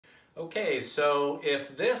Okay, so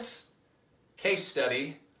if this case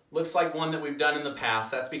study looks like one that we've done in the past,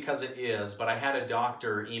 that's because it is, but I had a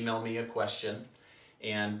doctor email me a question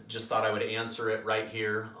and just thought I would answer it right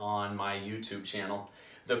here on my YouTube channel.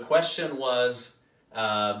 The question was,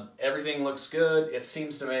 everything looks good, it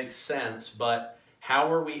seems to make sense, but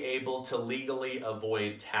how are we able to legally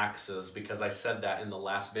avoid taxes? Because I said that in the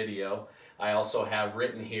last video. I also have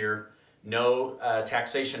written here, no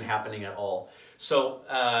taxation happening at all. So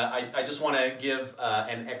I just want to give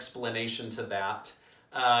an explanation to that.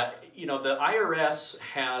 You know, the IRS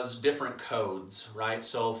has different codes, right?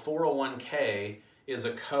 So 401k is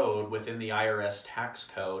a code within the IRS tax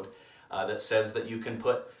code that says that you can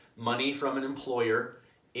put money from an employer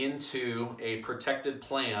into a protected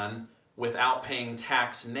plan without paying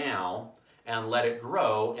tax now and let it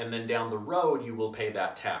grow, and then down the road you will pay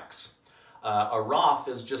that tax. A Roth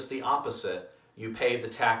is just the opposite. You pay the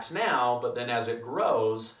tax now, but then as it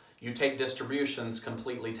grows, you take distributions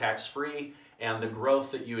completely tax-free, and the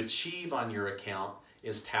growth that you achieve on your account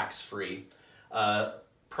is tax-free.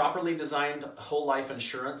 Properly designed whole life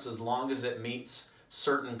insurance, as long as it meets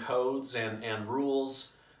certain codes and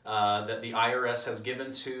rules that the IRS has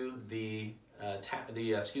given to the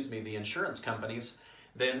insurance companies,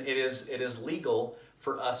 then it is legal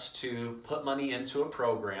for us to put money into a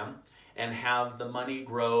program and have the money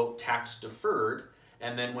grow tax deferred,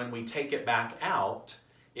 and then when we take it back out,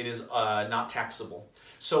 it is not taxable.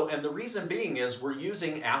 So, and the reason being is we're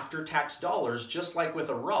using after-tax dollars just like with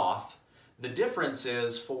a Roth. The difference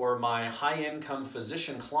is for my high-income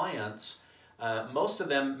physician clients, most of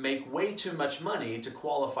them make way too much money to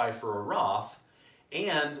qualify for a Roth,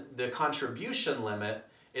 and the contribution limit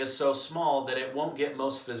is so small that it won't get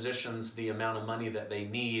most physicians the amount of money that they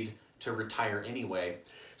need to retire anyway.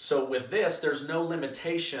 So with this, there's no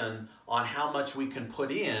limitation on how much we can put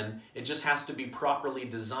in. It just has to be properly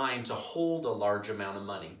designed to hold a large amount of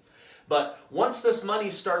money. But once this money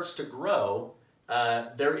starts to grow,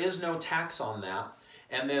 there is no tax on that.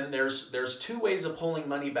 And then there's two ways of pulling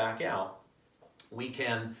money back out. We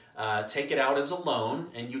can take it out as a loan,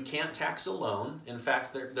 and you can't tax a loan. In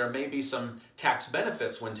fact, there may be some tax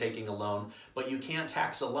benefits when taking a loan, but you can't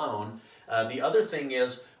tax a loan. The other thing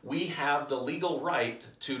is we have the legal right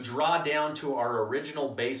to draw down to our original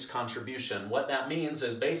base contribution. What that means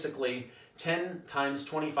is basically 10 times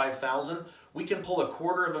 25,000, we can pull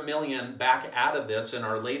 $250,000 back out of this in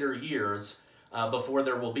our later years before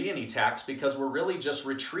there will be any tax, because we're really just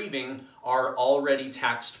retrieving our already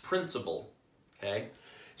taxed principal. Okay,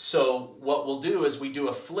 so what we'll do is we do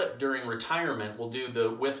a flip during retirement. We'll do the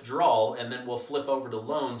withdrawal, and then we'll flip over to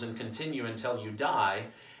loans and continue until you die.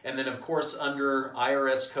 And then, of course, under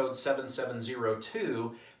IRS code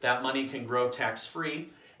 7702, that money can grow tax-free,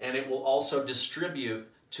 and it will also distribute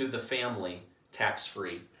to the family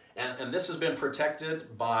tax-free. And this has been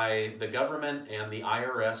protected by the government and the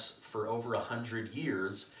IRS for over 100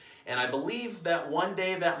 years. And I believe that one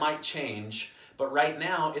day that might change, but right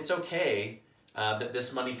now it's okay that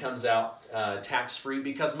this money comes out tax-free,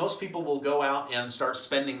 because most people will go out and start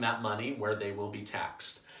spending that money where they will be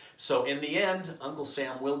taxed. So in the end, Uncle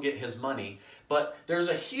Sam will get his money, but there's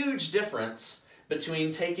a huge difference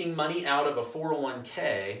between taking money out of a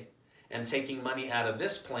 401k and taking money out of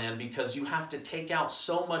this plan, because you have to take out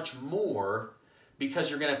so much more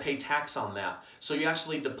because you're going to pay tax on that. So you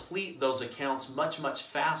actually deplete those accounts much, much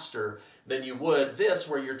faster than you would this,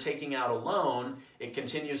 where you're taking out a loan. It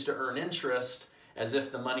continues to earn interest as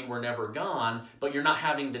if the money were never gone, but you're not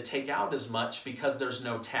having to take out as much because there's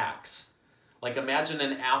no tax. Like, imagine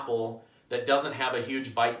an apple that doesn't have a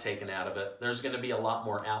huge bite taken out of it. There's going to be a lot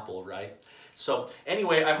more apple, right? So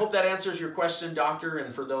anyway, I hope that answers your question, Doctor,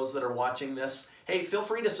 and for those that are watching this, hey, feel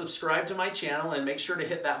free to subscribe to my channel and make sure to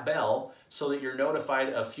hit that bell so that you're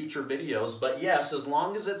notified of future videos. But yes, as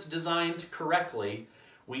long as it's designed correctly,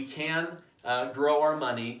 we can grow our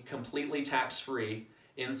money completely tax-free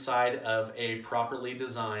inside of a properly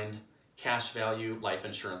designed cash value life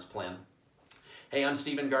insurance plan. Hey, I'm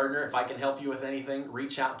Stephen Gardner. If I can help you with anything,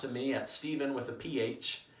 reach out to me at Stephen with a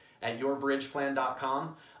PH at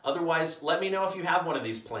yourbridgeplan.com. Otherwise, let me know if you have one of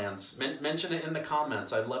these plans. Mention it in the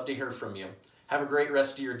comments. I'd love to hear from you. Have a great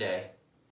rest of your day.